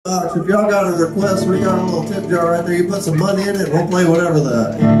If y'all got a request, we got a little tip jar right there. You put some money in it, we'll play whatever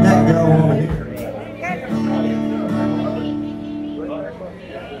the heck y'all want to hear.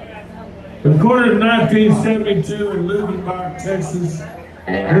 Recorded in 1972 in Lugenbach, Texas.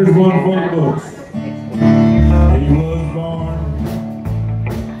 Here's one for the books. He was born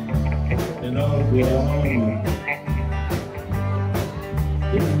in Oklahoma.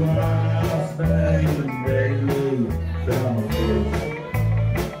 His wife's name is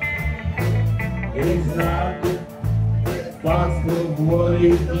He's not responsible for what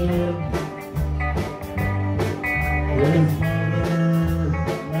he's done. His mother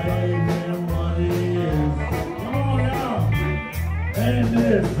made him what he is. Come on now! And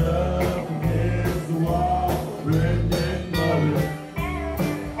this up against the wall, redneck mother.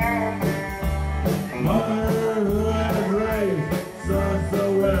 Mother who has raised son so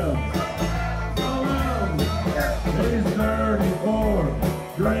well. So well! He's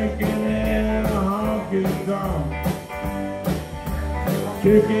 34, drinking in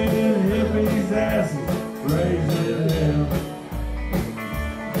kicking hippies' asses, raising hell.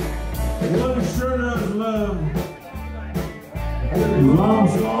 What he sure does love is long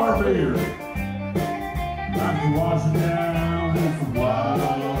scar beer. After washing down with some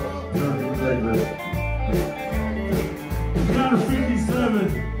wild turkey cigarette. Got a 57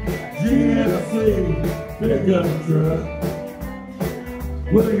 GMC pickup truck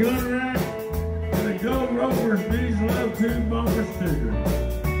with a gun rack. Gold Rover's diesel L2 bunker sticker.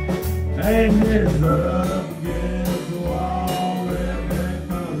 And it's up against the wall, redneck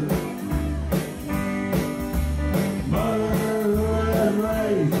mother. Mother who has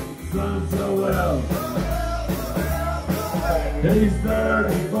raised son so well. He's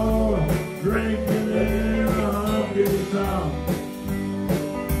 34, drinking in a honky tonk.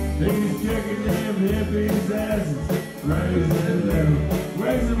 He's kicking them hippies' asses, raising them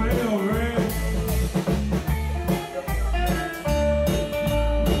hell, Red.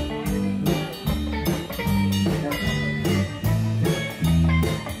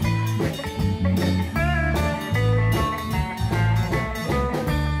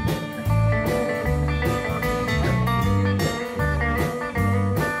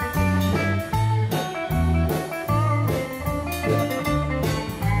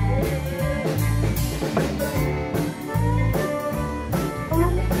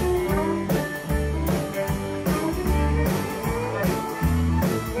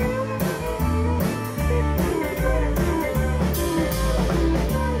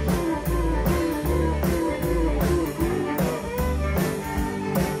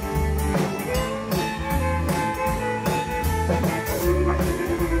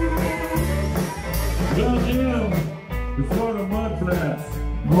 Glen before the mud flats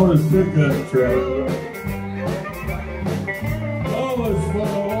on his pickup truck. Always for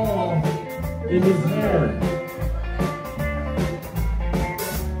the wall in his hair.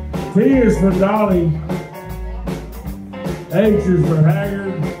 T is for Dolly. H is for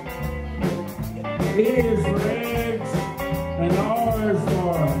Haggard. E is for eggs. And R is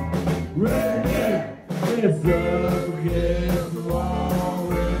for redneck. It's up against the wall.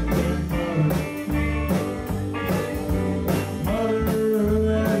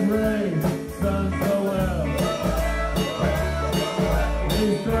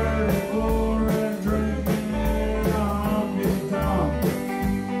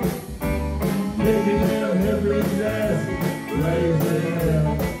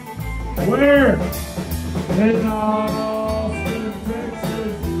 Where? And